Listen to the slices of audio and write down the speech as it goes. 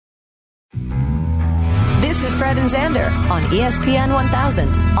Fred and Zander on ESPN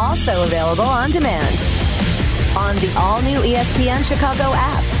 1000. Also available on demand on the all-new ESPN Chicago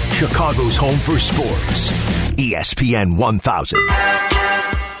app. Chicago's home for sports. ESPN 1000.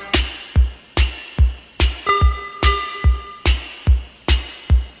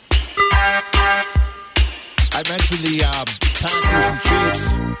 I mentioned the Packers and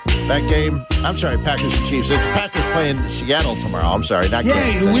Chiefs. That game, I'm sorry, Packers and Chiefs. It's Packers playing Seattle tomorrow. I'm sorry, not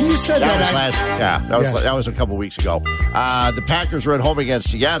Kansas City. When you said that that was a couple weeks ago. The Packers were at home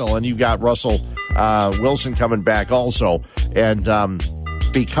against Seattle, and you've got Russell Wilson coming back also. And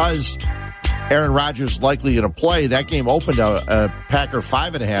because Aaron Rodgers is likely going to play, that game opened a Packer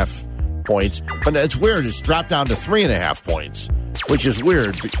 5.5 points. But it's weird. It's dropped down to 3.5 points. Which is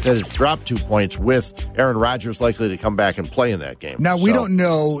weird that it's dropped 2 points with Aaron Rodgers likely to come back and play in that game. Now, we don't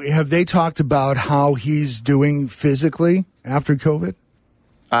know. Have they talked about how he's doing physically after COVID?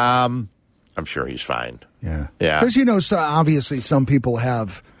 I'm sure he's fine. Yeah. Because, so obviously some people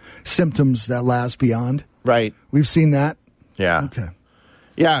have symptoms that last beyond. Right. We've seen that. Yeah. Okay.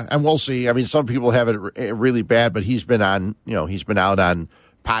 Yeah, and we'll see. I mean, some people have it really bad, but he's been out on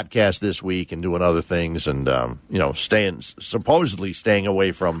podcast this week and doing other things and supposedly staying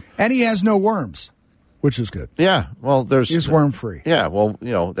away from, and he has no worms, which is good. Yeah, well, he's worm free. Yeah, well,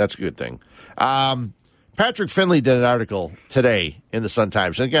 that's a good thing. Patrick Finley did an article today in the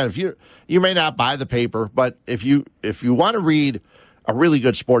Sun-Times. And again, if you may not buy the paper, but if you want to read a really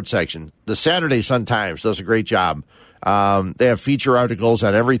good sports section, the Saturday Sun-Times does a great job. They have feature articles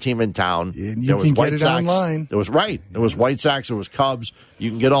on every team in town. And you can get it online. It was right. It was White Sox. It was Cubs.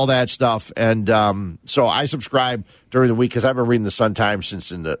 You can get all that stuff. And so I subscribe during the week because I've been reading the Sun-Times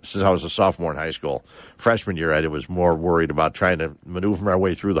since I was a sophomore in high school. Freshman year, I was more worried about trying to maneuver my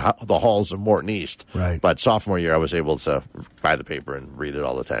way through the halls of Morton East. Right. But sophomore year, I was able to buy the paper and read it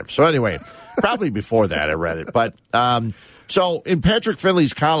all the time. So anyway, probably before that I read it. But so in Patrick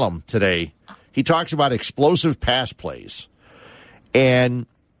Finley's column today, he talks about explosive pass plays. And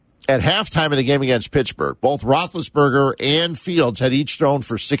at halftime of the game against Pittsburgh, both Roethlisberger and Fields had each thrown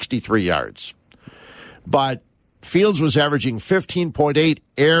for 63 yards. But Fields was averaging 15.8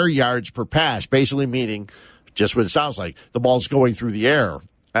 air yards per pass, basically meaning just what it sounds like. The ball's going through the air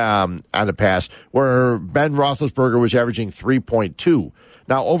on a pass, where Ben Roethlisberger was averaging 3.2.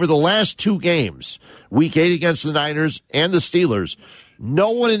 Now, over the last two games, Week 8 against the Niners and the Steelers,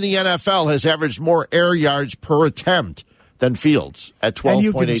 no one in the NFL has averaged more air yards per attempt than Fields at 12.82. And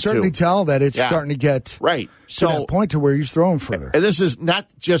you can certainly tell that it's starting to get right. To that point to where he's throwing further. And this is not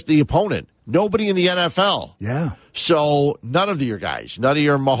just the opponent. Nobody in the NFL. Yeah. So none of your guys, none of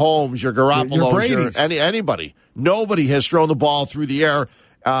your Mahomes, your Garoppolo, anybody. Nobody has thrown the ball through the air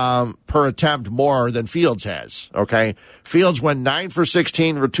per attempt more than Fields has, okay? Fields went 9 for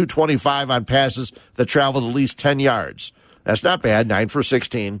 16 for 225 on passes that traveled at least 10 yards. That's not bad, 9 for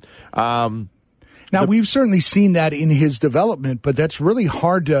 16. Now, we've certainly seen that in his development, but that's really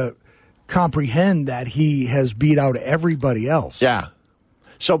hard to comprehend that he has beat out everybody else. Yeah.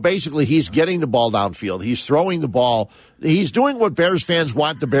 So basically, he's getting the ball downfield. He's throwing the ball. He's doing what Bears fans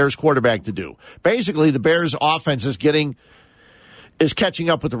want the Bears quarterback to do. Basically, the Bears offense is catching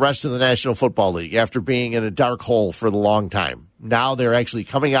up with the rest of the National Football League after being in a dark hole for a long time. Now they're actually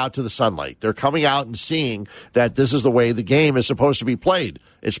coming out to the sunlight. They're coming out and seeing that this is the way the game is supposed to be played.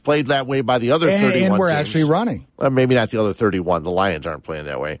 It's played that way by the other 31 and we're teams. actually running. Well, maybe not the other 31. The Lions aren't playing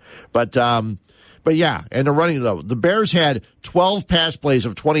that way. But yeah, and they're running, though. The Bears had 12 pass plays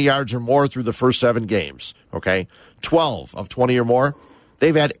of 20 yards or more through the first 7 games, okay? 12 of 20 or more.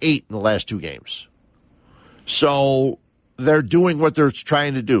 They've had 8 in the last 2 games. So they're doing what they're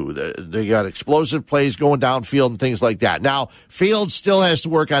trying to do. They got explosive plays going downfield and things like that. Now, Fields still has to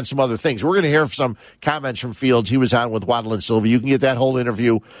work on some other things. We're going to hear some comments from Fields. He was on with Waddle and Silva. You can get that whole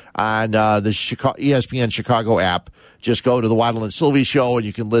interview on the ESPN Chicago app. Just go to the Waddle and Silva show and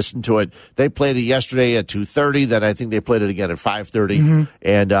you can listen to it. They played it yesterday at 2:30. Then I think they played it again at 5:30. Mm-hmm.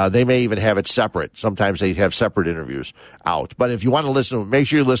 And they may even have it separate. Sometimes they have separate interviews out. But if you want to listen to it, make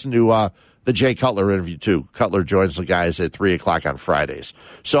sure you listen to the Jay Cutler interview, too. Cutler joins the guys at 3 o'clock on Fridays.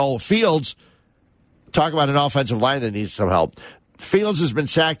 So Fields, talk about an offensive line that needs some help. Fields has been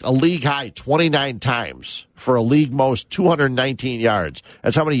sacked a league-high 29 times for a league most 219 yards.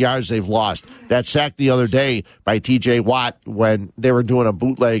 That's how many yards they've lost. That sack the other day by T.J. Watt when they were doing a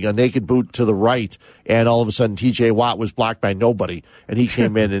bootleg, a naked boot to the right, and all of a sudden T.J. Watt was blocked by nobody, and he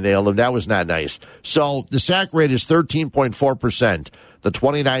came in and nailed him. That was not nice. So the sack rate is 13.4%. The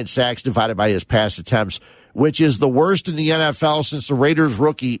 29 sacks divided by his pass attempts, which is the worst in the NFL since the Raiders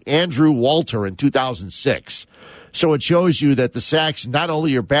rookie Andrew Walter in 2006. So it shows you that the sacks not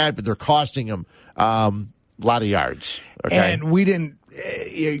only are bad, but they're costing him A lot of yards. Okay? And we didn't,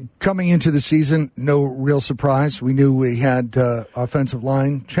 coming into the season, no real surprise. We knew we had offensive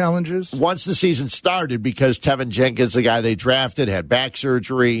line challenges. Once the season started, because Tevin Jenkins, the guy they drafted, had back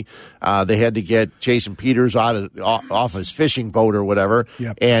surgery, they had to get Jason Peters off his fishing boat or whatever,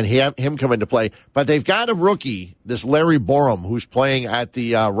 and him come into play. But they've got a rookie, this Larry Borum, who's playing at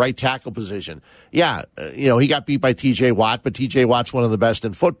the right tackle position. Yeah, he got beat by T.J. Watt, but T.J. Watt's one of the best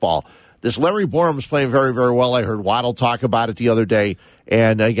in football. This Larry Borum's playing very, very well. I heard Waddle talk about it the other day.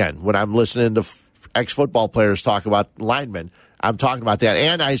 And again, when I'm listening to ex-football players talk about linemen, I'm talking about that.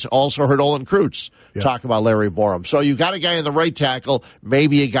 And I also heard Olin Kreutz talk about Larry Borum. So you got a guy in the right tackle,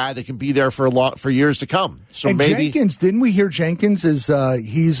 maybe a guy that can be there for years to come. So and maybe Jenkins, didn't we hear Jenkins is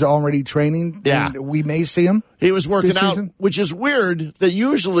he's already training? Yeah, and we may see him. He was working out, season? which is weird. That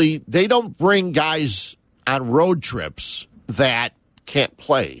usually they don't bring guys on road trips that can't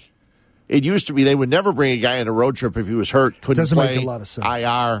play. It used to be they would never bring a guy on a road trip if he was hurt, couldn't doesn't play. Make a lot of sense.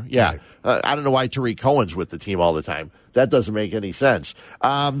 IR, yeah. Right. I don't know why Tariq Cohen's with the team all the time. That doesn't make any sense.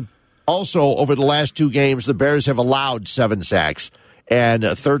 Also, over the last 2 games, the Bears have allowed 7 sacks and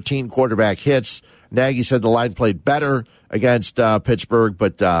 13 quarterback hits. Nagy said the line played better against Pittsburgh,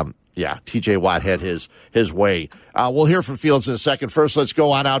 but T.J. Watt had his way. We'll hear from Fields in a second. First, let's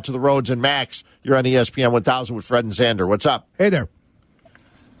go on out to the roads. And Max, you're on ESPN 1000 with Fred and Xander. What's up? Hey there.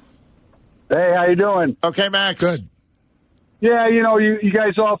 Hey, how you doing? Okay, Max. Good. Yeah, you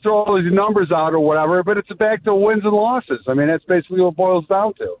guys all throw all these numbers out or whatever, but it's back to wins and losses. I mean, that's basically what it boils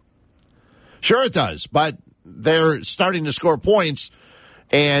down to. Sure it does, but they're starting to score points,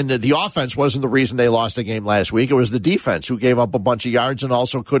 and the offense wasn't the reason they lost the game last week. It was the defense who gave up a bunch of yards and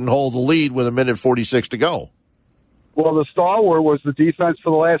also couldn't hold the lead with 1:46 to go. Well, the stalwart was the defense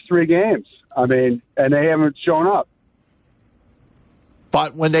for the last 3 games. I mean, and they haven't shown up.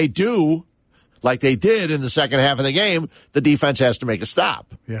 But when they do, like they did in the second half of the game, the defense has to make a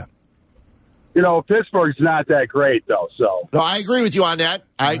stop. Yeah. Pittsburgh's not that great, though. So no, I agree with you on that.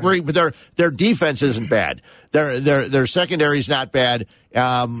 I agree, but their defense isn't bad. Their secondary is not bad.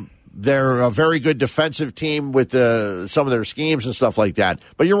 They're a very good defensive team with some of their schemes and stuff like that.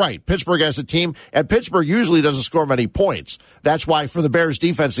 But you're right. Pittsburgh has a team, and Pittsburgh usually doesn't score many points. That's why for the Bears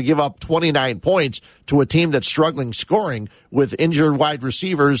defense to give up 29 points to a team that's struggling scoring with injured wide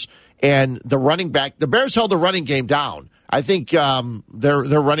receivers and the running back, the Bears held the running game down. I think their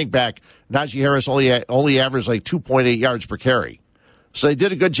running back, Najee Harris, only averaged like 2.8 yards per carry. So they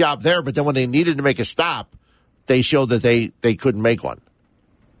did a good job there, but then when they needed to make a stop, they showed that they couldn't make one.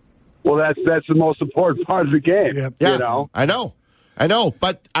 Well, that's the most important part of the game. Yep. Yeah, I know.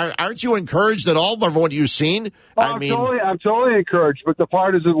 But aren't you encouraged at all by what you've seen? I'm totally encouraged. But the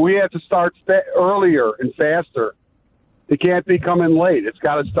part is that we have to start earlier and faster. It can't be coming late. It's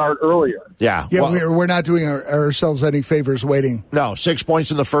got to start earlier. Yeah. We're not doing ourselves any favors waiting. No, 6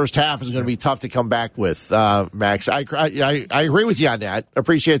 points in the first half is going to be tough to come back with, Max. I agree with you on that.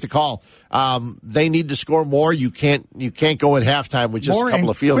 Appreciate the call. They need to score more. You can't go at halftime with just a couple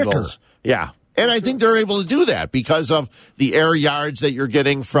of field goals. Yeah. And I think they're able to do that because of the air yards that you're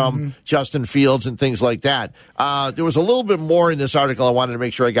getting from Justin Fields and things like that. There was a little bit more in this article I wanted to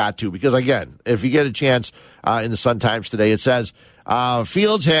make sure I got to because, again, if you get a chance in the Sun-Times today, it says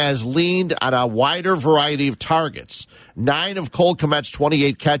Fields has leaned on a wider variety of targets. 9 of Cole Kmet's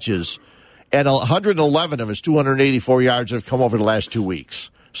 28 catches and 111 of his 284 yards have come over the last 2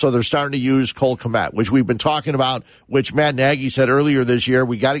 weeks. So they're starting to use Cole Kmet, which we've been talking about, which Matt Nagy said earlier this year,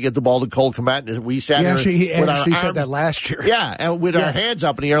 we got to get the ball to Cole Kmet. And we sat here with our arms, said that last year. Yeah, and with our hands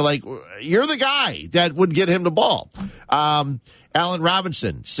up in the air like, you're the guy that would get him the ball. Allen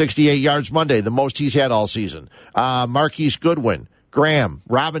Robinson, 68 yards Monday, the most he's had all season. Marquise Goodwin, Graham,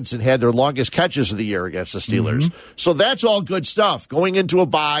 Robinson had their longest catches of the year against the Steelers. So that's all good stuff. Going into a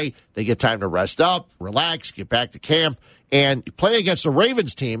bye, they get time to rest up, relax, get back to camp, and play against the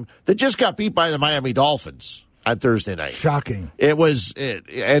Ravens team that just got beat by the Miami Dolphins on Thursday night. Shocking. It was,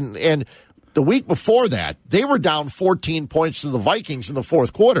 and the week before that, they were down 14 points to the Vikings in the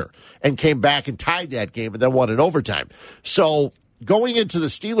fourth quarter and came back and tied that game and then won in overtime. So going into the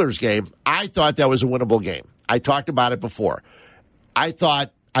Steelers game, I thought that was a winnable game. I talked about it before. I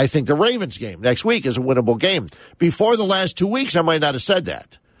think the Ravens game next week is a winnable game. Before the last 2 weeks, I might not have said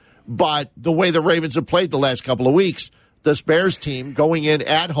that. But the way the Ravens have played the last couple of weeks, this Bears team going in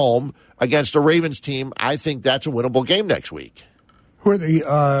at home against a Ravens team, I think that's a winnable game next week. Who are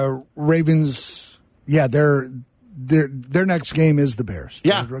the Ravens? Yeah, their next game is the Bears.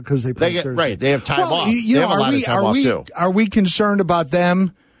 Yeah, because they play Thursday. Right. They have time off. They have a lot of time off too. Are we concerned about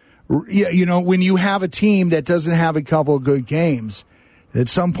them? When you have a team that doesn't have a couple of good games, At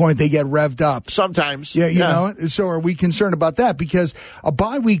some point, they get revved up. Sometimes. Yeah, you know. So are we concerned about that? Because a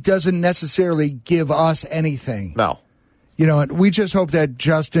bye week doesn't necessarily give us anything. No. You know, we just hope that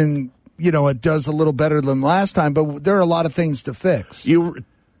Justin, it does a little better than last time, but there are a lot of things to fix.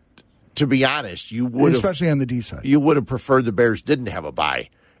 To be honest, you would especially on the D side. You would have preferred the Bears didn't have a bye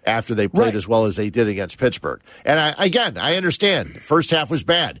after they played as well as they did against Pittsburgh. And I understand. The first half was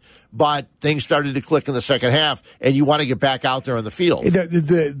bad, but things started to click in the second half, and you want to get back out there on the field.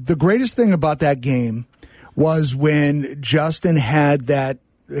 The greatest thing about that game was when Justin had to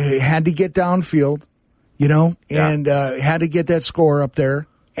get downfield, and had to get that score up there,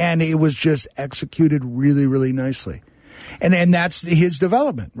 and it was just executed really, really nicely. And that's his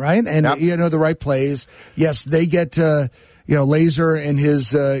development, right? And, the right plays. Yes, they get, Laser and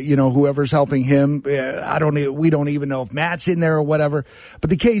his, whoever's helping him. We don't even know if Matt's in there or whatever. But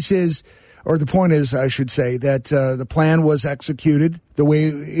the case is, or the point is, I should say, that the plan was executed the way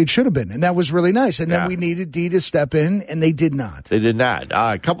it should have been. And that was really nice. And then we needed D to step in, and they did not. They did not.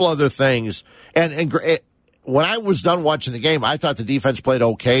 A couple other things. And when I was done watching the game, I thought the defense played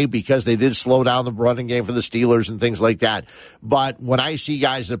okay because they did slow down the running game for the Steelers and things like that. But when I see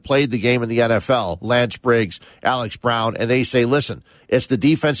guys that played the game in the NFL, Lance Briggs, Alex Brown, and they say, listen, it's the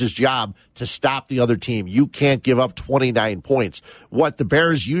defense's job to stop the other team. You can't give up 29 points. What the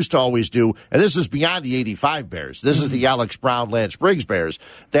Bears used to always do, and this is beyond the 85 Bears, this is the Alex Brown, Lance Briggs Bears,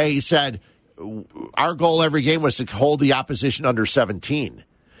 they said, our goal every game was to hold the opposition under 17.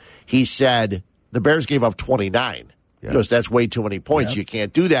 He said, the Bears gave up 29. Because that's way too many points. You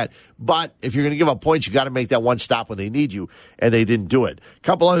can't do that. But if you're going to give up points, you got to make that one stop when they need you, and they didn't do it. A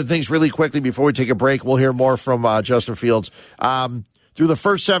couple other things really quickly before we take a break. We'll hear more from Justin Fields. Through the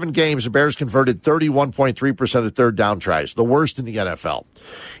first 7 games, the Bears converted 31.3% of third down tries, the worst in the NFL.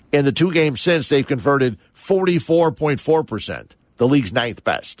 In the 2 games since, they've converted 44.4%, the league's 9th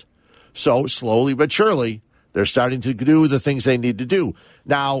best. So slowly but surely, they're starting to do the things they need to do.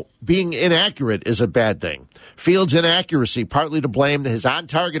 Now, being inaccurate is a bad thing. Fields' inaccuracy, partly to blame. His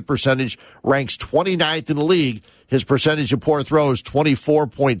on-target percentage ranks 29th in the league. His percentage of poor throws,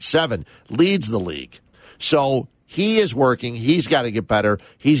 24.7, leads the league. So he is working. He's got to get better.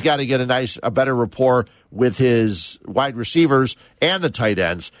 He's got to get a better rapport with his wide receivers and the tight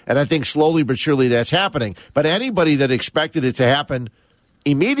ends. And I think slowly but surely that's happening. But anybody that expected it to happen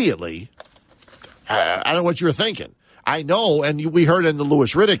immediately, I don't know what you were thinking. I know, and we heard in the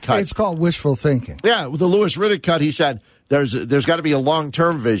Louis Riddick cut. It's called wishful thinking. Yeah, with the Louis Riddick cut, he said there's got to be a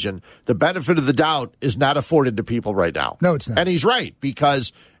long-term vision. The benefit of the doubt is not afforded to people right now. No, it's not. And he's right,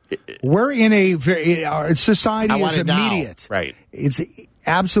 because we're in our society is immediate. Now. Right. It's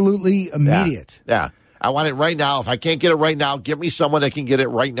absolutely immediate. Yeah. I want it right now. If I can't get it right now, give me someone that can get it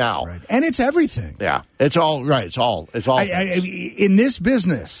right now. Right. And it's everything. Yeah. It's all right. It's all in this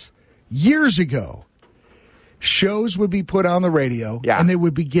business, years ago, shows would be put on the radio, and they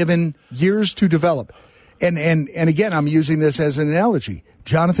would be given years to develop. And again, I'm using this as an analogy.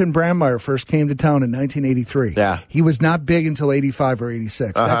 Jonathan Brandmeier first came to town in 1983. Yeah. He was not big until 85 or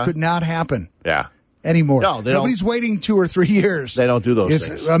 86. That could not happen anymore. No, nobody's waiting 2 or 3 years. They don't do those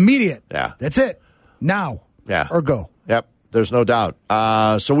things. It's immediate. Yeah. That's it. Now. Yeah. Or go. Yep. There's no doubt.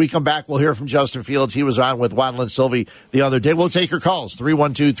 So we come back. We'll hear from Justin Fields. He was on with Waddle and Sylvie the other day. We'll take your calls,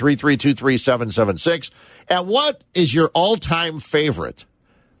 312-332-3776. And what is your all-time favorite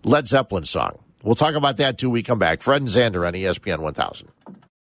Led Zeppelin song? We'll talk about that, too, when we come back. Fred and Xander on ESPN 1000.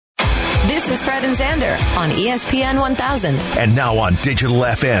 This is Fred and Xander on ESPN 1000. And now on digital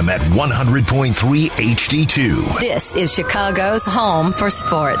FM at 100.3 HD2. This is Chicago's home for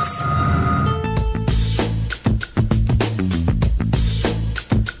sports.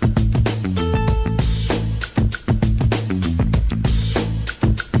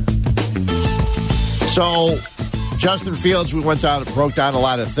 So, Justin Fields, we went down and broke down a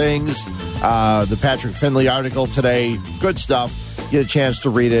lot of things. The Patrick Finley article today, good stuff. Get a chance to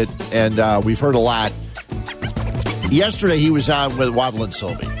read it, and we've heard a lot. Yesterday, he was on with Waddle and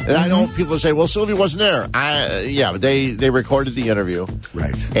Sylvie. And I know people say, well, Sylvie wasn't there. They recorded the interview.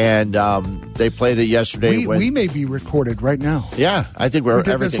 Right. And they played it yesterday. We may be recorded right now. Yeah, I think we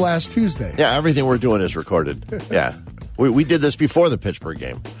did this last Tuesday. Yeah, everything we're doing is recorded. Yeah. We did this before the Pittsburgh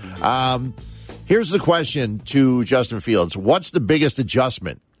game. Here's the question to Justin Fields. What's the biggest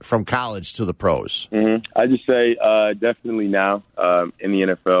adjustment from college to the pros? I just say definitely now in the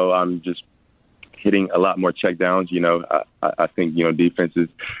NFL, I'm just hitting a lot more checkdowns. I think, defenses,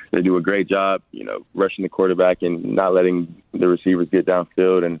 they do a great job, rushing the quarterback and not letting the receivers get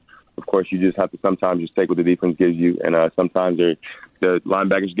downfield. And of course, you just have to sometimes just take what the defense gives you, and sometimes the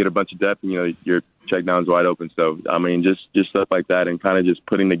linebackers get a bunch of depth, and your check down's wide open. So I mean, just stuff like that, and kind of just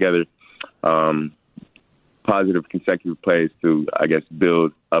putting together positive consecutive plays to, I guess,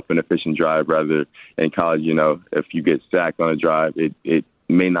 build up an efficient drive. Rather in college, if you get sacked on a drive, it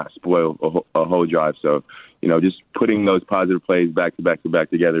may not spoil a whole drive. So just putting those positive plays back to back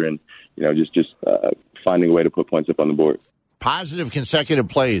together, and just finding a way to put points up on the board. Positive consecutive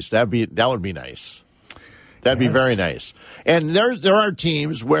plays. That would be nice. That'd be very nice. And there are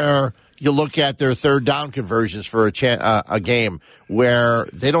teams where you look at their third down conversions for a game where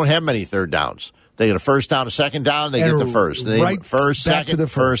they don't have many third downs. They get a first down, a second down, they get the first. First, second,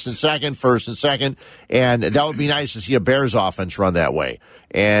 first and second. And that would be nice to see a Bears offense run that way.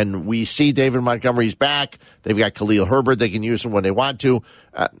 And we see David Montgomery's back. They've got Khalil Herbert. They can use him when they want to.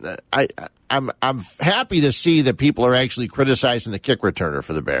 I'm happy to see that people are actually criticizing the kick returner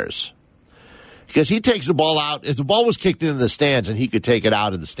for the Bears. Because he takes the ball out. If the ball was kicked into the stands and he could take it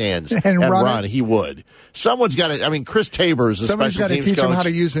out of the stands and run, he would. Someone's got to. I mean, Chris Tabor is a special teams coach. Somebody's got to teach him how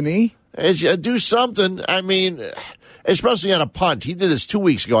to use a knee. Do something. I mean, especially on a punt. He did this 2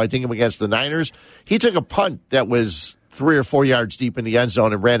 weeks ago, I think, against the Niners. He took a punt that was 3 or 4 yards deep in the end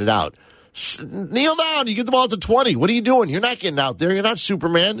zone and ran it out. Kneel down. You get the ball at the 20. What are you doing? You're not getting out there. You're not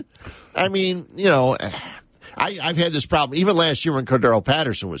Superman. I mean, I've had this problem even last year when Cordero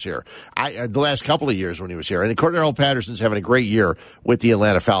Patterson was here. The last couple of years when he was here. And Cordero Patterson's having a great year with the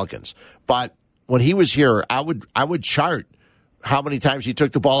Atlanta Falcons. But when he was here, I would chart how many times he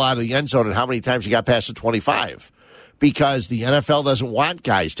took the ball out of the end zone and how many times he got past the 25. Because the NFL doesn't want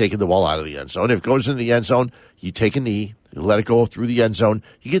guys taking the ball out of the end zone. If it goes in the end zone, you take a knee, you let it go through the end zone,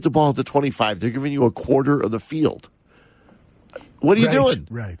 you get the ball at the 25. They're giving you a quarter of the field. What are you doing?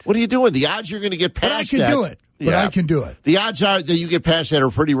 Right. What are you doing? The odds you're going to get past that. I can do it. The odds are that you get past that are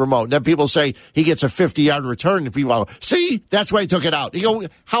pretty remote. And then people say he gets a 50-yard return, and people go, see, that's why he took it out. You go,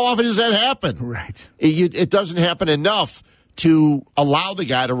 how often does that happen? Right. It doesn't happen enough to allow the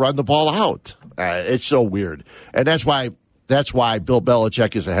guy to run the ball out. It's so weird. And that's why Bill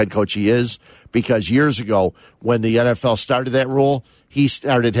Belichick is the head coach he is, because years ago when the NFL started that rule, he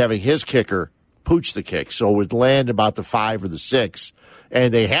started having his kicker pooch the kick. So it would land about the 5 or the 6,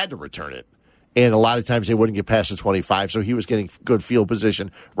 and they had to return it. And a lot of times they wouldn't get past the 25, so he was getting good field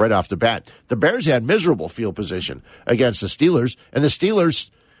position right off the bat. The Bears had miserable field position against the Steelers, and the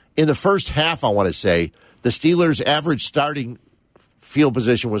Steelers, in the first half, I want to say, the Steelers' average starting field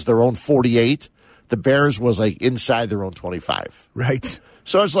position was their own 48. The Bears was like inside their own 25. Right.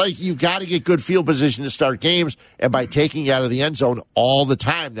 So it's like you've got to get good field position to start games, and by taking you out of the end zone all the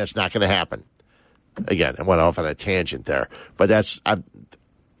time, that's not going to happen. Again, I went off on a tangent there, but it's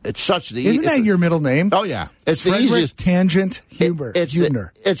such the Isn't that your middle name? Oh yeah, it's Frederick the easiest. Tangent Huber.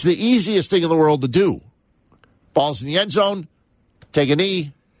 It's the easiest thing in the world to do. Balls in the end zone, take a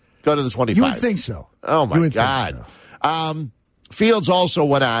knee, go to the 25. You would think so. Oh my God. Fields also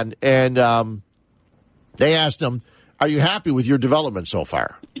went on, and they asked him, "Are you happy with your development so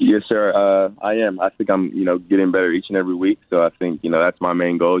far?" Yes, sir. I am. I think I'm, getting better each and every week. So I think, that's my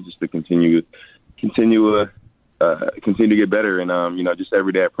main goal, just to continue to get better, and just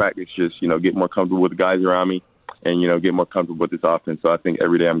every day at practice, just get more comfortable with the guys around me, and get more comfortable with this offense. So I think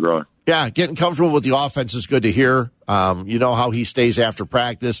every day I'm growing. Yeah, getting comfortable with the offense is good to hear. You know how he stays after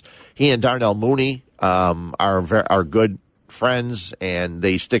practice. He and Darnell Mooney are good friends, and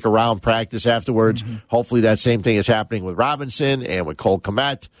they stick around practice afterwards. Mm-hmm. Hopefully that same thing is happening with Robinson and with Cole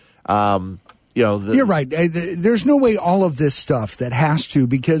Kmet. You're right. There's no way all of this stuff that has to,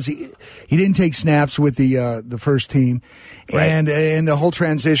 because he didn't take snaps with the first team, right. and the whole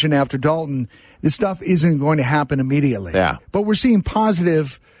transition after Dalton. This stuff isn't going to happen immediately. Yeah, but we're seeing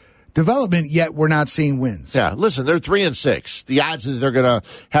positive development, yet we're not seeing wins. Yeah, listen, they're 3-6. The odds that they're going to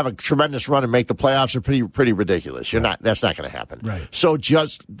have a tremendous run and make the playoffs are pretty ridiculous. That's not going to happen. Right. So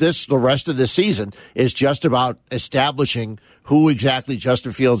the rest of this season is just about establishing who exactly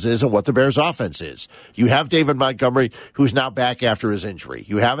Justin Fields is and what the Bears' offense is. You have David Montgomery, who's now back after his injury.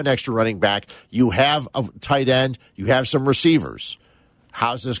 You have an extra running back. You have a tight end. You have some receivers.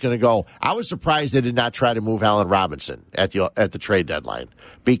 How's this going to go? I was surprised they did not try to move Allen Robinson at the trade deadline,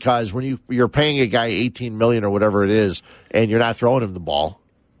 because when you're paying a guy $18 million or whatever it is, and you're not throwing him the ball,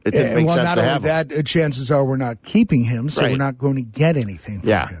 it didn't make sense to have him. Not only that, chances are we're not keeping him, so we're not going to get anything from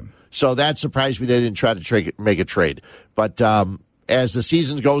him. So that surprised me they didn't try to make a trade. But as the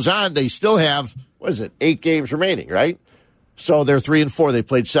season goes on, they still have 8 games remaining, right? So they're 3-4. They've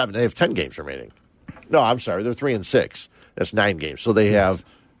played 7. They have 10 games remaining. No, I'm sorry, they're 3-6. That's 9 games. So they have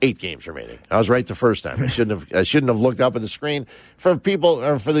 8 games remaining. I was right the first time. I shouldn't have looked up at the screen for people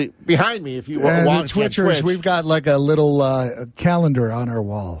or for the behind me. If you and watch the Twitchers, Twitch. we've got like a little calendar on our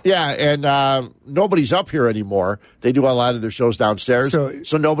wall. Yeah, and nobody's up here anymore. They do a lot of their shows downstairs,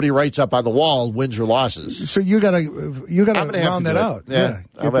 so nobody writes up on the wall wins or losses. So you gotta round that out. Yeah,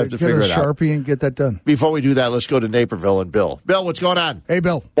 I'm gonna have to figure it out. Sharpie and get that done. Before we do that, let's go to Naperville and Bill. Bill, what's going on? Hey,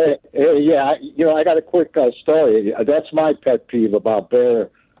 Bill. Hey, yeah, I got a quick story. That's my pet peeve about Bear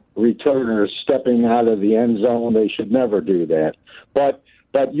returners stepping out of the end zone. They should never do that. But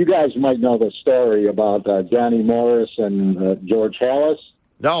you guys might know the story about Johnny Morris and George Halas.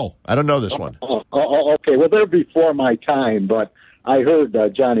 No, I don't know this one. Okay. Well, they're before my time, but I heard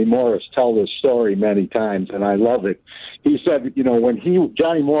Johnny Morris tell this story many times, and I love it. He said, when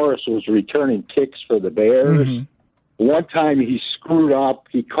Johnny Morris was returning kicks for the Bears, one time he screwed up.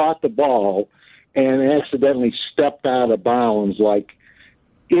 He caught the ball and accidentally stepped out of bounds, like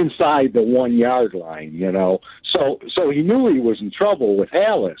inside the 1 yard line, So he knew he was in trouble with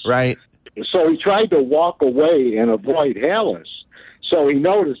Halas. Right. So he tried to walk away and avoid Halas. So he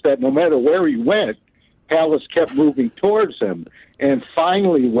noticed that no matter where he went, Halas kept moving towards him. And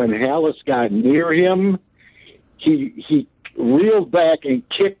finally, when Halas got near him, he reeled back and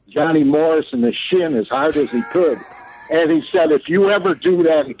kicked Johnny Morris in the shin as hard as he could. And he said, if you ever do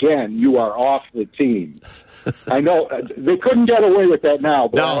that again, you are off the team. I know they couldn't get away with that now.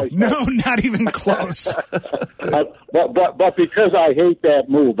 But no, not even close. but because I hate that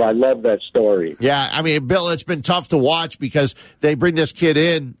move, I love that story. Yeah, I mean, Bill, it's been tough to watch because they bring this kid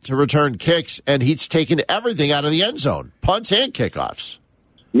in to return kicks, and he's taken everything out of the end zone, punts and kickoffs.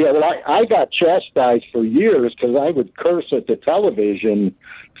 Yeah, well, I got chastised for years because I would curse at the television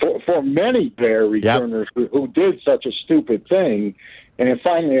for many Bear returners who did such a stupid thing. And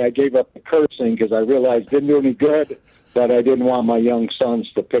finally, I gave up the cursing because I realized it didn't do any good, but I didn't want my young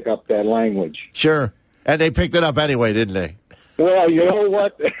sons to pick up that language. Sure. And they picked it up anyway, didn't they? Well, you know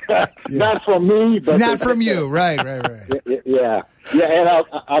what? Not from me, but not from you. Right. Yeah. And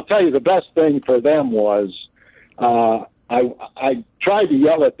I'll tell you, the best thing for them was I tried to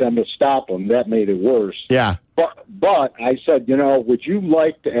yell at them to stop them. That made it worse. Yeah. But I said, would you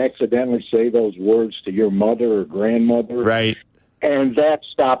like to accidentally say those words to your mother or grandmother? Right. And that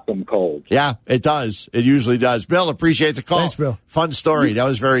stopped them cold. Yeah, it does. It usually does. Bill, appreciate the call. Thanks, Bill. Fun story. That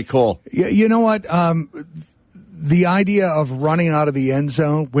was very cool. You know what? The idea of running out of the end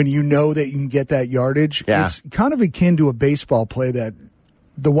zone when you know that you can get that yardage, it's kind of akin to a baseball play that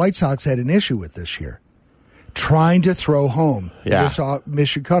the White Sox had an issue with this year. Trying to throw home. Yeah.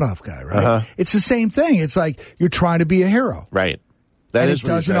 Miss your cutoff guy, right? It's the same thing. It's like you're trying to be a hero. Right. That and is it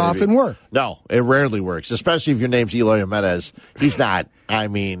doesn't often work. No, it rarely works, especially if your name's Eloy Jimenez. He's not. I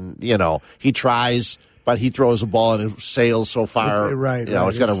mean, he tries, but he throws a ball and it sails so far.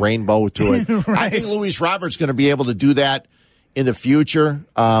 It's got a rainbow to it. Right. I think Luis Robert's going to be able to do that in the future.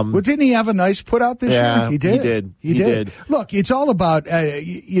 Well, didn't he have a nice put out this year? He did. He did. Look, it's all about,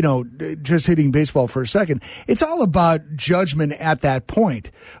 just hitting baseball for a second, it's all about judgment at that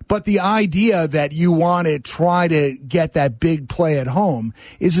point. But the idea that you want to try to get that big play at home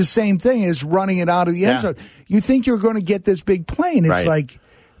is the same thing as running it out of the end zone. You think you're going to get this big play, and it's like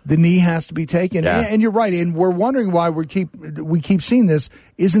the knee has to be taken. Yeah. And you're right. And we're wondering why we keep seeing this.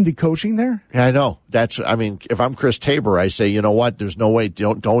 Isn't the coaching there? Yeah, I know. If I'm Chris Tabor, I say, you know what? There's no way.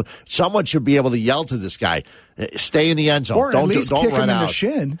 Don't. Someone should be able to yell to this guy, stay in the end zone. Or don't at least don't kick run him out. in the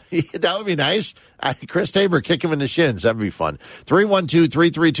shin. That would be nice. Chris Tabor, kick him in the shins. That'd be fun.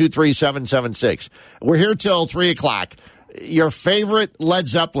 312-332-3776. We're here till 3:00. Your favorite Led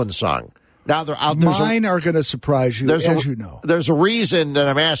Zeppelin song? Now they're out. Mine are going to surprise you, as you know. There's a reason that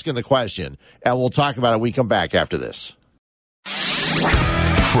I'm asking the question, and we'll talk about it when we come back after this.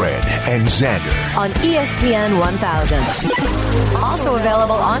 Fred and Xander On ESPN 1000. Also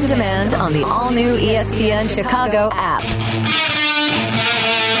available on demand on the all-new ESPN Chicago app.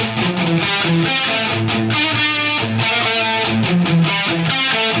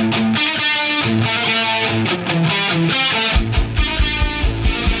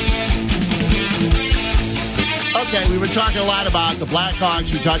 Okay, we've been talking a lot about the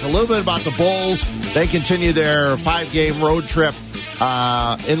Blackhawks. We talked a little bit about the Bulls. They continue their 5-game road trip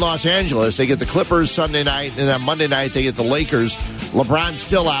in Los Angeles. They get the Clippers Sunday night, and then Monday night they get the Lakers. LeBron's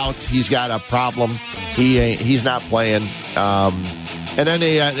still out. He's got a problem. He's not playing. And then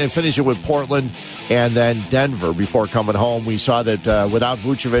they finish it with Portland and then Denver before coming home. We saw that without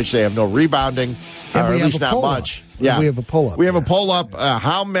Vucevic, they have no rebounding, or at least not much. Yeah, we have a poll-up. We have a poll-up.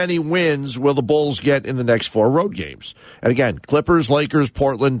 How many wins will the Bulls get in the next 4 road games? And again, Clippers, Lakers,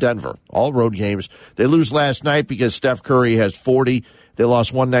 Portland, Denver, all road games. They lose last night because Steph Curry has 40. They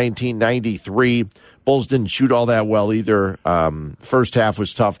lost 119-93. Bulls didn't shoot all that well either. First half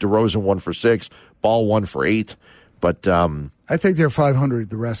was tough. DeRozan 1 for 6. Ball 1 for 8. But I think they're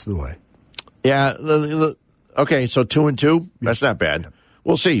 500 the rest of the way. yeah, okay, so 2-2. That's not bad.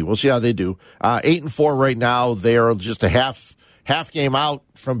 We'll see. We'll see how they do. 8-4 right now. They are just a half game out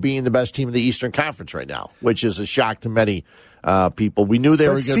from being the best team in the Eastern Conference right now, which is a shock to many people. We knew they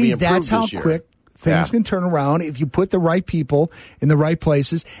were going to be improved that's how this year. quick things can turn around if you put the right people in the right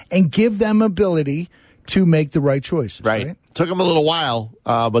places and give them ability to make the right choices. Right. Took them a little while,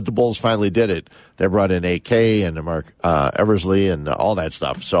 but the Bulls finally did it. They brought in AK and Mark Eversley and all that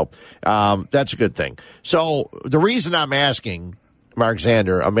stuff. So that's a good thing. So the reason I'm asking Mark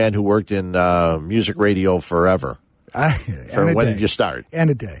Zander, a man who worked in music radio forever, when did you start? And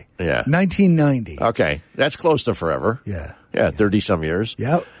a day. Yeah. 1990. Okay. That's close to forever. Yeah. Yeah, 30-some years.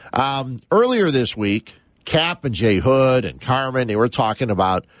 Yep. Earlier this week, Cap and Jay Hood and Carmen, they were talking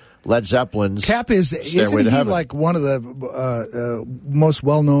about Led Zeppelin's Cap isn't he like one of the most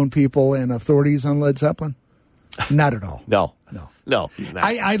well-known people and authorities on Led Zeppelin? Not at all. No, he's not.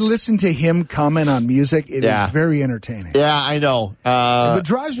 I listened to him comment on music. It is very entertaining. Yeah, I know. It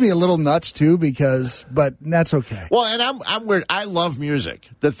drives me a little nuts too, but that's okay. Well, and I'm weird. I love music.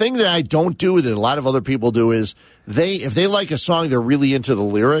 The thing that I don't do that a lot of other people do is if they like a song, they're really into the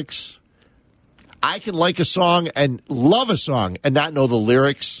lyrics. I can like a song and love a song and not know the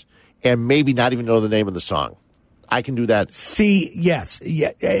lyrics and maybe not even know the name of the song. I can do that. See, yes.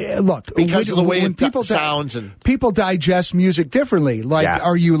 Yeah. Look, because of the way when it sounds. And people digest music differently. Like,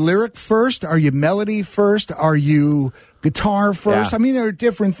 are you lyric first? Are you melody first? Are you guitar first? Yeah. I mean, there are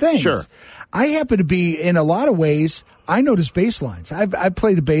different things. Sure. I happen to be, in a lot of ways, I notice bass lines. I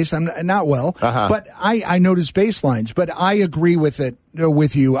play the bass. I'm not well, but I notice bass lines. But I agree with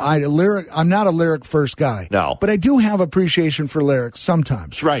you. I'm not a lyric first guy. No. But I do have appreciation for lyrics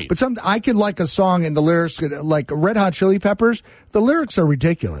sometimes. Right. But I can like a song and the lyrics, like Red Hot Chili Peppers, the lyrics are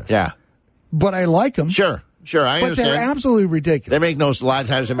ridiculous. Yeah. But I like them. Sure, I understand. But they're absolutely ridiculous. They make a lot of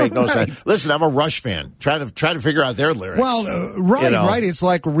times they make no sense. Listen, I'm a Rush fan. Try to figure out their lyrics. Well, right. It's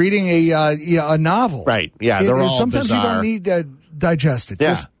like reading a novel. Right. Yeah, they're all sometimes bizarre. you don't need to digest it.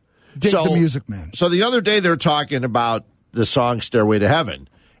 Yeah. Just dig the music, man. So the other day they're talking about the song Stairway to Heaven.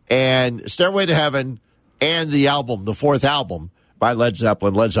 And Stairway to Heaven and the album, the fourth album by Led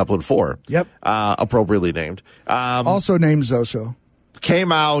Zeppelin, Led Zeppelin 4. Yep. Appropriately named. Also named Zoso.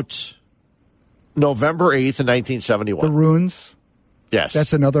 Came out November 8th in 1971. The Runes. Yes.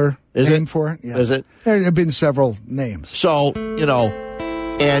 That's another name for it. Yeah. Is it? There have been several names. So,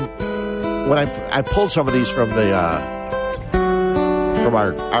 and when I pulled some of these from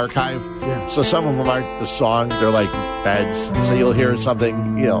our archive, so some of them aren't the song, they're like beds. So you'll hear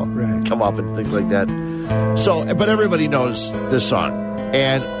something, come up and things like that. So, but everybody knows this song.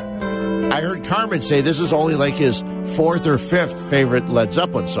 And I heard Carmen say this is only like his fourth or fifth favorite Led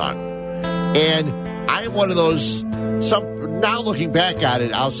Zeppelin song. And I am one of those, now looking back at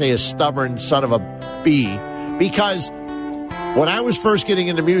it, I'll say a stubborn son of a bee, because when I was first getting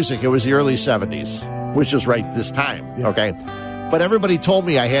into music, it was the early 70s, which is right this time, okay? But everybody told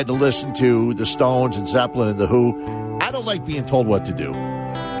me I had to listen to the Stones and Zeppelin and The Who. I don't like being told what to do.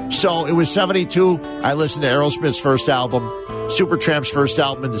 So it was 72. I listened to Aerosmith's first album, Supertramp's first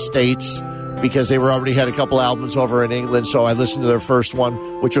album in the States, because they already had a couple albums over in England. So I listened to their first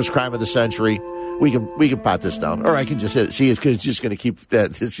one, which was Crime of the Century. We can pot this down, or I can just hit it. See, it's just going to keep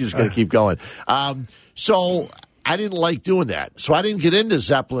that. It's just going to keep going. So I didn't like doing that. So I didn't get into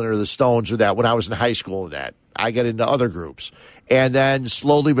Zeppelin or the Stones or that when I was in high school. And that I got into other groups, and then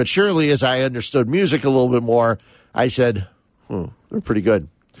slowly but surely, as I understood music a little bit more, I said, "They're pretty good."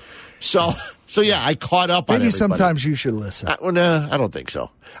 So yeah, I caught up on everybody. Maybe sometimes you should listen. No, I don't think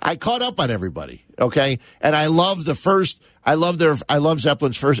so. I caught up on everybody, okay? And I love I love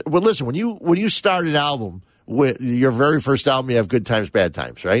Zeppelin's first. Well, listen, when you start an album with your very first album, you have Good Times, Bad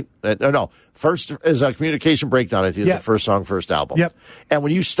Times, right? No. First is a Communication Breakdown, I think, is the first song, first album. Yep. And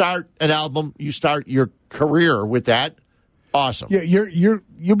when you start an album, you start your career with that. Awesome. Yeah,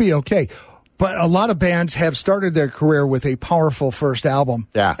 you'll be okay. But a lot of bands have started their career with a powerful first album.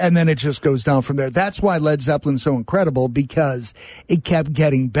 Yeah. And then it just goes down from there. That's why Led Zeppelin's so incredible, because it kept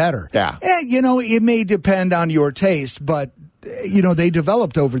getting better. Yeah. And, it may depend on your taste, but, they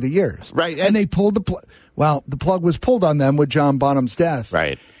developed over the years. Right. And they pulled the plug was pulled on them with John Bonham's death.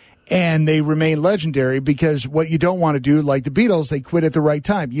 Right. And they remain legendary because what you don't want to do, like the Beatles, they quit at the right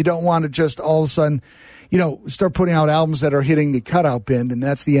time. You don't want to just all of a sudden, start putting out albums that are hitting the cutout bin, and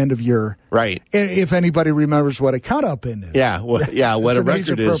that's the end of your... Right. If anybody remembers what a cutout bin is. Yeah, what a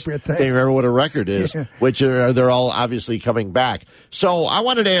record is. Thing. They remember what a record is, which they're all obviously coming back. So I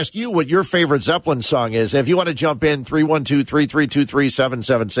wanted to ask you what your favorite Zeppelin song is. If you want to jump in,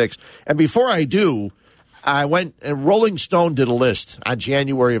 312-332-3776. And before I do... I went and Rolling Stone did a list on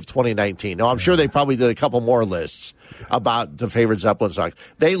January of 2019. Now, I'm sure they probably did a couple more lists about the favorite Zeppelin songs.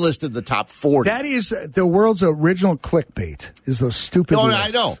 They listed the top 40. That is the world's original clickbait, is those stupid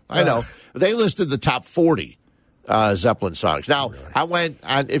lists. I know. They listed the top 40 Zeppelin songs. Now, really? I went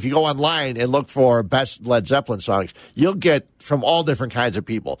on, if you go online and look for best Led Zeppelin songs, you'll get from all different kinds of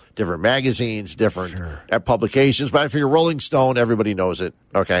people, different magazines, different publications. But I figure Rolling Stone, everybody knows it.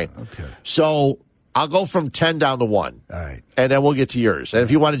 Okay. So... I'll go from 10 down to 1. All right. And then we'll get to yours. And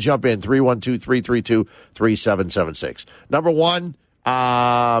if you want to jump in, 312-332-3776. Number 1,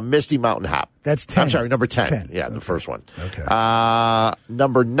 Misty Mountain Hop. That's 10. I'm sorry, number 10. Yeah, the first one. Okay.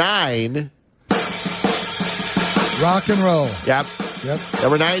 Number 9. Rock and roll. Yep.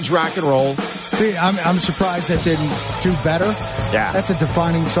 Number 9's Rock and Roll. See, I'm surprised that didn't do better. Yeah. That's a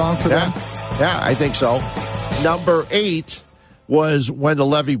defining song for them. Yeah, I think so. Number 8 was When the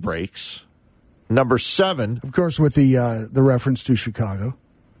Levee Breaks. Number 7. Of course, with the reference to Chicago.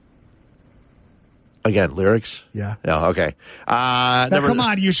 Again, lyrics? Yeah. No, okay. Now, come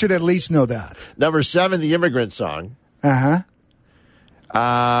on, you should at least know that. Number 7, The Immigrant Song. Uh-huh.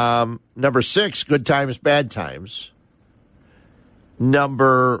 Number 6, Good Times, Bad Times.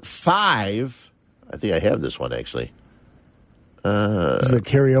 Number 5, I think I have this one, actually. Is it the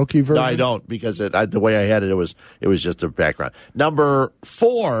karaoke version? No, I don't, because the way I had it was just a background. Number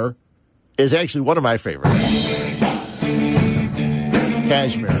 4 is actually one of my favorites.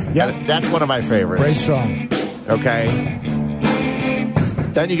 Kashmir. Yeah. That's one of my favorites. Great song. Okay.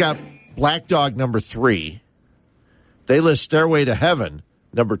 Then you got Black Dog, number 3. They list Stairway to Heaven,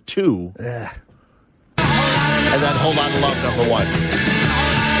 number 2. Yeah. And then Hold On to Love, number 1.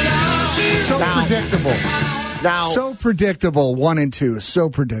 Predictable. Now, so predictable, 1 and 2. So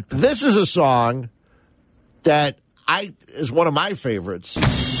predictable. This is a song that is one of my favorites.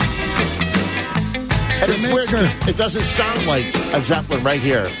 And it's weird because it doesn't sound like a Zeppelin right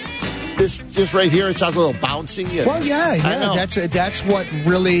here. This just right here, it sounds a little bouncy. Well, yeah. That's what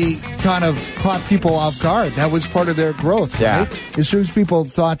really kind of caught people off guard. That was part of their growth, right? Yeah. As soon as people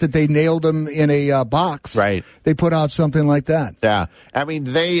thought that they nailed them in a box, right, they put out something like that. Yeah. I mean,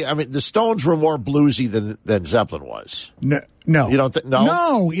 the Stones were more bluesy than Zeppelin was. No. You don't no?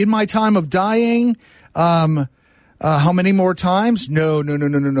 No. In My Time of Dying, how many more times? No.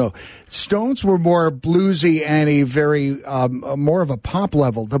 Stones were more bluesy and a very more of a pop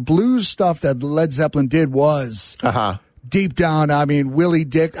level. The blues stuff that Led Zeppelin did was deep down. I mean, Willie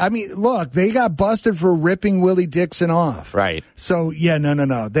Dick. I mean, look, they got busted for ripping Willie Dixon off. Right. So yeah,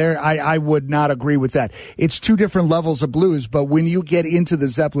 no. There, I would not agree with that. It's two different levels of blues, but when you get into the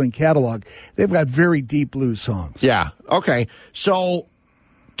Zeppelin catalog, they've got very deep blues songs. Yeah. Okay. So.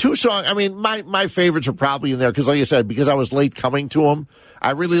 2 songs, I mean, my favorites are probably in there because, like I said, because I was late coming to them,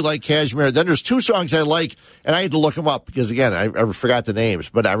 I really like Kashmir. Then there's 2 songs I like, and I had to look them up because, again, I forgot the names,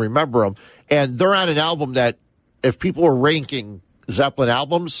 but I remember them. And they're on an album that, if people were ranking Zeppelin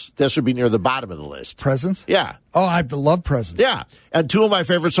albums, this would be near the bottom of the list. Presence? Yeah. Oh, I love Presence. Yeah. And 2 of my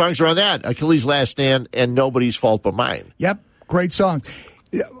favorite songs are on that, Achilles' Last Stand and Nobody's Fault But Mine. Yep. Great song.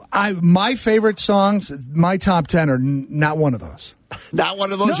 My favorite songs, my top 10 are not one of those. Not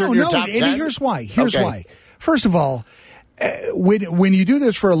one of those are in your top 10? Here's why. Why. First of all, when you do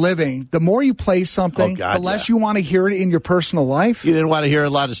this for a living, the more you play something, the less you want to hear it in your personal life. You didn't want to hear a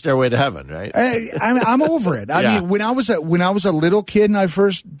lot of Stairway to Heaven, right? I'm over it. I mean, when I was a little kid and I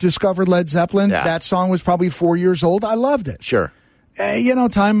first discovered Led Zeppelin, that song was probably 4 years old. I loved it. Sure.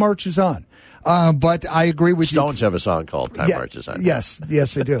 Time marches on. But I agree with Stones have a song called Time Marches On. Yes,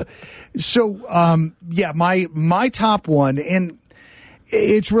 they do. So, my top one, and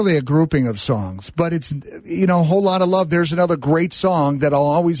it's really a grouping of songs, but it's, Whole Lot of Love. There's another great song that I'll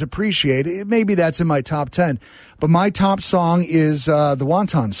always appreciate. Maybe that's in my top 10. But my top song is the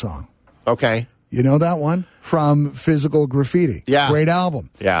Wonton song. Okay. You know that one? From Physical Graffiti. Yeah. Great album.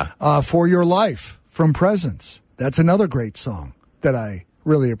 Yeah. For Your Life from Presence. That's another great song that I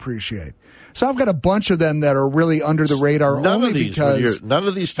really appreciate. So I've got a bunch of them that are really under the radar. None of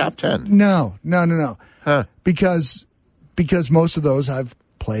these top 10. No. Huh. Because most of those I've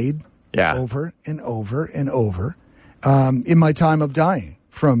played Yeah. over and over and over in my time of dying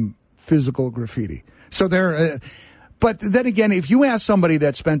from Physical Graffiti. So they're, But then again, if you ask somebody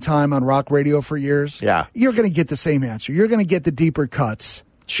that spent time on rock radio for years, Yeah. you're going to get the same answer. You're going to get the deeper cuts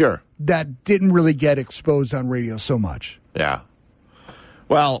Sure. that didn't really get exposed on radio so much. Yeah.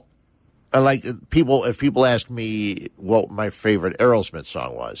 Well, I like people. If people ask me what my favorite Aerosmith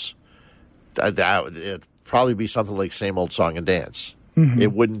song was, it'd probably be something like "Same Old Song and Dance."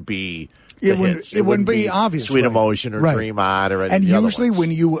 It wouldn't be. It wouldn't be obvious. Sweet right. Emotion or Right. Dream On or any and of the other usually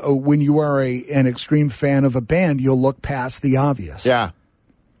ones. when you are an extreme fan of a band, you'll look past the obvious. Yeah.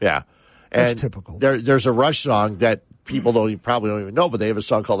 That's And typical. There's a Rush song that people probably don't even know, but they have a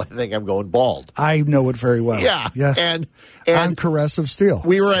song called "I Think I'm Going Bald." I know it very well. Yeah. Yes. And On Caress of Steel.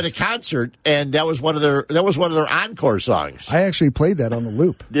 we were at a concert, and that was one of their encore songs. I actually played that on the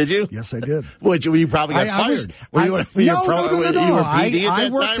loop. Did you? Yes, I did. Which you probably got fired. Were you No. You were PD at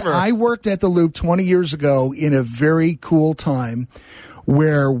that worked, time? Or? I worked at the Loop 20 years ago in a very cool time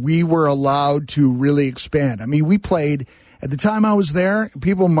where we were allowed to really expand. I mean, we played, at the time I was there,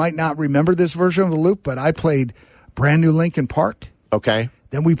 people might not remember this version of the Loop, but I played Brand New Linkin Park. Okay.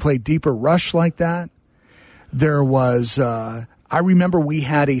 Then we played Deeper Rush like that. There was, I remember we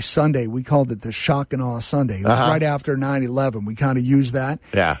had a Sunday. We called it the Shock and Awe Sunday. It was right after 9/11. We kind of used that.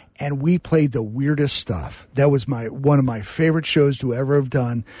 Yeah. And we played the weirdest stuff. That was one of my favorite shows to ever have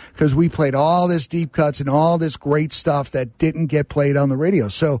done because we played all this deep cuts and all this great stuff that didn't get played on the radio.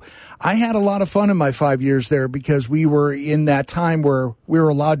 So I had a lot of fun in my 5 years there because we were in that time where we were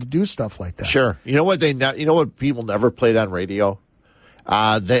allowed to do stuff like that. Sure. You know what people never played on radio?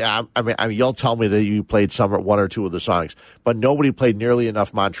 I mean, you'll tell me that you played one or two of the songs, but nobody played nearly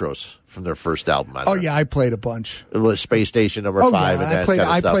enough Montrose from their first album. Oh, yeah, I played a bunch. It was Space Station number 5 yeah, and that kind of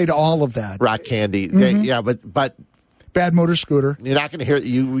I stuff. played all of that. Rock Candy. Yeah, but Bad Motor Scooter. you're not going to hear.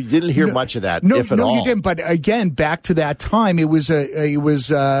 You didn't hear much of that, No, if at all. you didn't. But again, back to that time, it was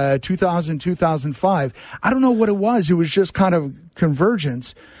 2000, 2005. I don't know what it was. It was just kind of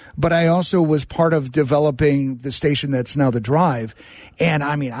convergence. But I also was part of developing the station that's now The Drive. And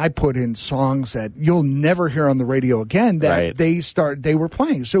I mean, I put in songs that you'll never hear on the radio again that Right. they were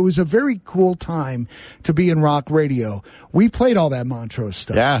playing. So it was a very cool time to be in rock radio. We played all that Montrose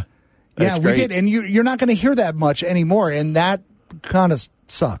stuff. Yeah. That's we great. did. And you're not going to hear that much anymore. And that kind of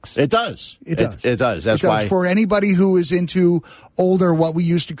sucks. It does. It does. It does. That's It does. why. For anybody who is into older, what we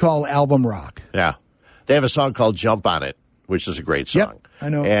used to call album rock. Yeah. They have a song called Jump On It, which is a great song. Yep, I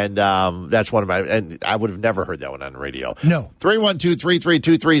know. And that's one of my, and I would have never heard that one on the radio. No.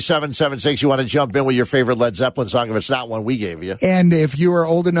 312-332-3776. You want to jump in with your favorite Led Zeppelin song if it's not one we gave you. And if you are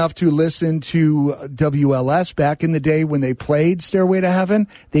old enough to listen to WLS back in the day when they played Stairway to Heaven,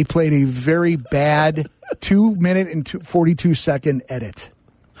 they played a very bad 2-minute and 42-second edit.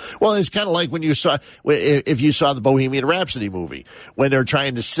 Well, it's kind of like when if you saw the Bohemian Rhapsody movie, when they're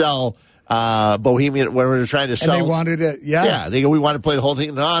trying to sell Bohemian, when they're trying to sell. And they wanted it, Yeah, they go, we want to play the whole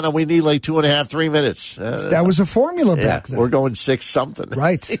thing. No, we need like 2.5, 3 minutes. That was a formula back then. We're going 6 something.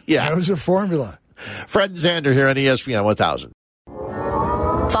 Right. Yeah. That was a formula. Fred and Xander here on ESPN 1000.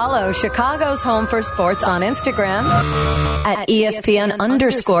 Follow Chicago's Home for Sports on Instagram at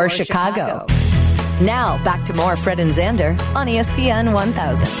ESPN_Chicago. Now back to more Fred and Xander on ESPN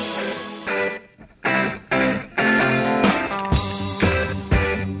 1000.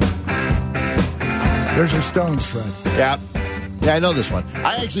 There's your Stones, Fred. Yeah, I know this one.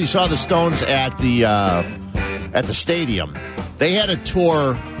 I actually saw the Stones at the stadium. They had a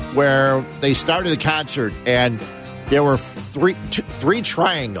tour where they started the concert and there were three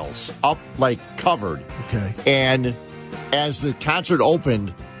triangles up, like covered. Okay. And as the concert opened,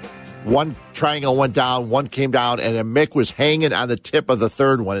 one triangle went down, one came down, and then Mick was hanging on the tip of the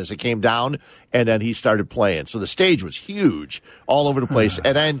third one as it came down, and then he started playing. So the stage was huge all over the place.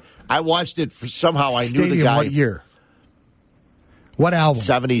 And then I watched it somehow. I knew the guy. What year? What album?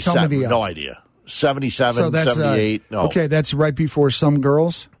 77. Tell me the album. No idea. 77, So that's 78. No. Okay, that's right before Some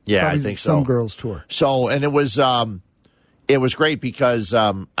Girls. Yeah, Probably I think so. Some Girls tour. So, and it was great because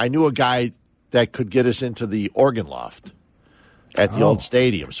I knew a guy that could get us into the organ loft at the old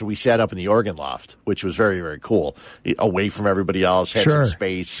stadium. So we sat up in the organ loft, which was very, very cool. Away from everybody else, had some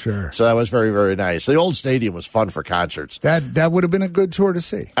space. Sure. So that was very, very nice. The old stadium was fun for concerts. That would have been a good tour to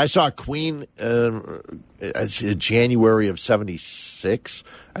see. I saw Queen in January of 76,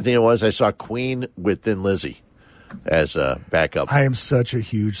 I think it was. I saw Queen with Thin Lizzy as a backup. I am such a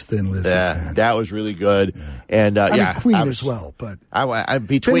huge Thin Lizzy fan. That was really good. Yeah. And I mean, Queen as well, but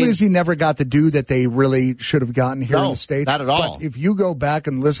between Thin Lizzy never got the due that they really should have gotten here in the States. Not at all. But if you go back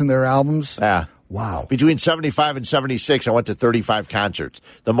and listen to their albums, wow. Between 75 and 76, I went to 35 concerts.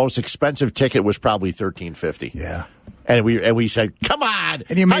 The most expensive ticket was probably $13.50. Yeah. And we said, come on.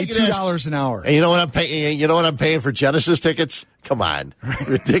 And you made I can ask- $2 an hour. And you know what I'm paying? You know what I'm paying for Genesis tickets? Come on,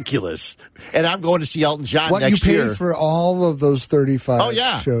 ridiculous. And I'm going to see Elton John What next you paid year. for all of those 35 Oh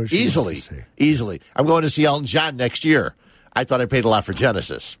yeah, shows? easily. I'm going to see Elton John next year. I thought I paid a lot for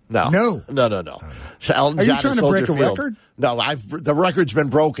Genesis. No. So Elton Are John you trying at to Soldier break a Field. record? No, the record's been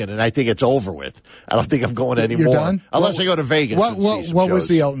broken, and I think it's over with. I don't think I'm going anymore. You're done? Unless I go to Vegas. What and see some was shows.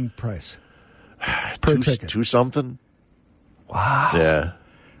 the Elton price per ticket? Two something. Wow. Yeah.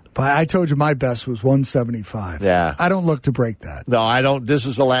 But I told you my best was $175. Yeah. I don't look to break that. No, I don't. This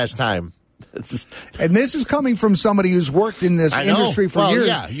is the last time. And this is coming from somebody who's worked in this I know. industry for Well, years.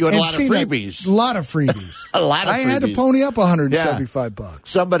 yeah, you had a and lot of seen freebies. A lot of freebies. A lot of I had to freebies. pony up $175.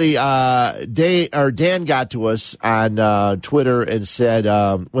 Somebody, Dan got to us on Twitter and said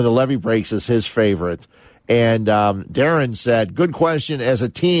when the levee breaks is his favorite. And Darren said, good question. As a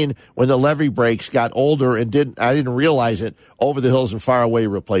teen, when the levee breaks, got older and I didn't realize it, Over the Hills and Far Away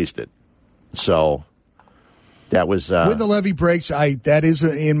replaced it. So that was When the levee breaks, that is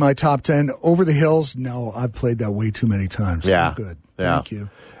in my top 10. Over the Hills, no, I've played that way too many times. Yeah. I'm good. Yeah. Thank you.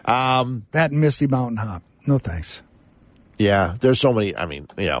 That and Misty Mountain Hop. No thanks. Yeah, there's so many. I mean,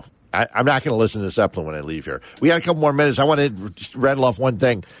 I'm not going to listen to Zeppelin when I leave here. We got a couple more minutes. I want to just rattle off one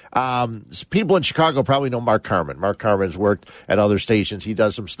thing. People in Chicago probably know Mark Carman. Mark Carman's worked at other stations. He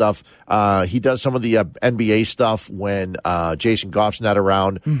does some stuff. He does some of the NBA stuff when Jason Goff's not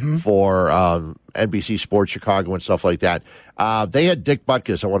around for NBC Sports Chicago and stuff like that. They had Dick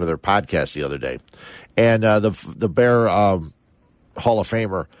Butkus on one of their podcasts the other day, and the Bear Hall of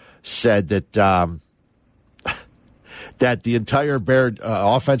Famer said that that the entire Bear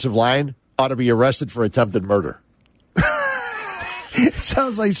offensive line ought to be arrested for attempted murder. It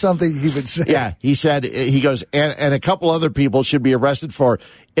sounds like something he would say. Yeah, he said, he goes, and a couple other people should be arrested for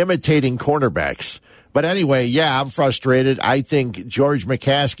imitating cornerbacks. But anyway, yeah, I'm frustrated. I think George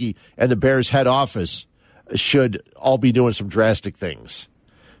McCaskey and the Bears head office should all be doing some drastic things.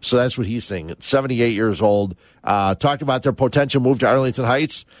 So that's what he's saying. 78 years old. Talked about their potential move to Arlington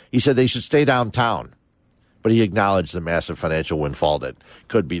Heights. He said they should stay downtown. But he acknowledged the massive financial windfall that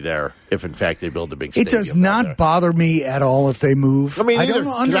could be there if, in fact, they build a big stadium. It does not bother me at all if they move. I mean, I either,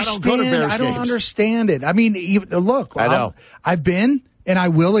 don't 'cause I don't go to Bears understand. I don't games. understand it. I mean, look, I know. I've been, and I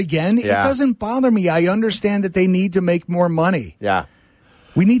will again. Yeah. It doesn't bother me. I understand that they need to make more money. Yeah.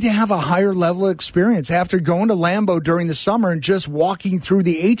 We need to have a higher level of experience. After going to Lambeau during the summer and just walking through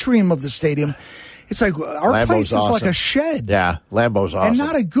the atrium of the stadium, it's like our Lambeau's place is like awesome. a shed. Yeah, Lambeau's awesome. And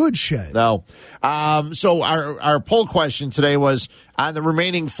not a good shed. No. So our poll question today was, on the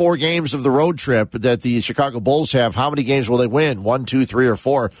remaining 4 games of the road trip that the Chicago Bulls have, how many games will they win? 1, 2, 3, or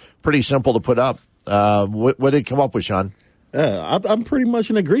 4? Pretty simple to put up. What did it come up with, Sean? I'm pretty much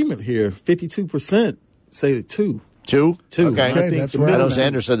in agreement here. 52% say 2. 2? Two. Okay. I think that's the where I middle, know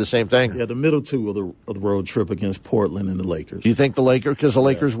Xander said the same thing. yeah, the middle 2 of the road trip against Portland and the Lakers. Do you think the Lakers, because the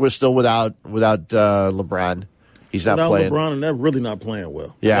Lakers were still without LeBron? He's not Without playing. LeBron, and they're really not playing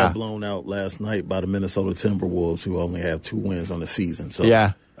well. Yeah. They got blown out last night by the Minnesota Timberwolves, who only have 2 wins on the season. So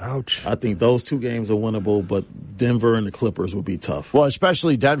Yeah. Ouch. I think those 2 games are winnable, but Denver and the Clippers will be tough. Well,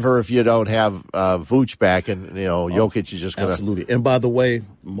 especially Denver if you don't have Vooch back and, Jokic is just going to. Absolutely. And by the way, the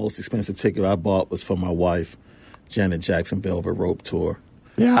most expensive ticket I bought was for my wife, Janet Jackson Velvet Rope Tour.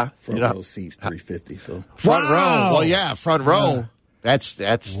 Yeah. Front row seats, $350. So Front Wow. row. Well, yeah, front row. That's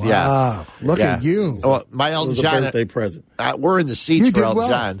Wow. yeah. Look Yeah. at you. Well, my it Elton was a John. birthday present. We're in the seats You for did Elton well.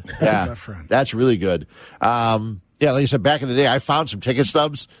 John. Yeah, My friend. that's really good. Yeah, like I said, back in the day, I found some ticket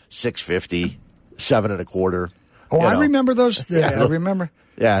stubs, $6.50, $7.25. Oh, You I know. remember those. I remember.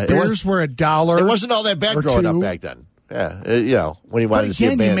 Yeah, Beers were $1. It wasn't all that bad or growing up $2. back then. Yeah, when you wanted But to see a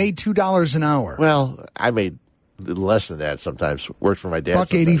again, band. you made $2 an hour. Well, I made less than that sometimes. Worked for my dad.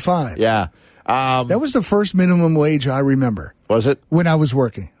 $1.85. Yeah. That was the first minimum wage I remember Was it? when I was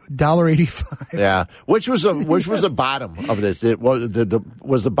working. $1.85. Yeah. Which was the bottom of this? It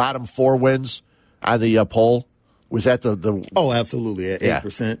was the bottom 4 wins on the poll. Was that the Oh, absolutely. At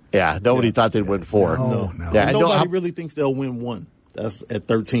 8%. Yeah. Nobody thought they'd win 4. No. Yeah. I know Nobody how- really thinks they'll win 1. That's at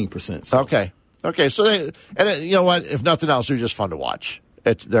 13%. So. Okay. So you know what? If nothing else, they're just fun to watch.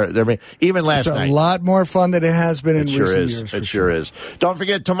 They're even last It's a night. lot more fun than it has been in It sure recent is. years. It sure is. Don't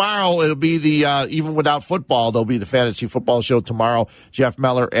forget, tomorrow it'll be the, even without football, there'll be the Fantasy Football Show tomorrow. Jeff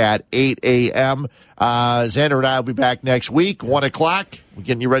Meller at 8 a.m. Xander and I will be back next week, 1 o'clock. We're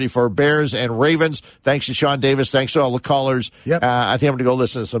getting you ready for Bears and Ravens. Thanks to Sean Davis. Thanks to all the callers. Yep. I think I'm going to go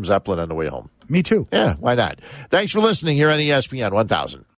listen to some Zeppelin on the way home. Me too. Yeah, why not? Thanks for listening here on ESPN 1000.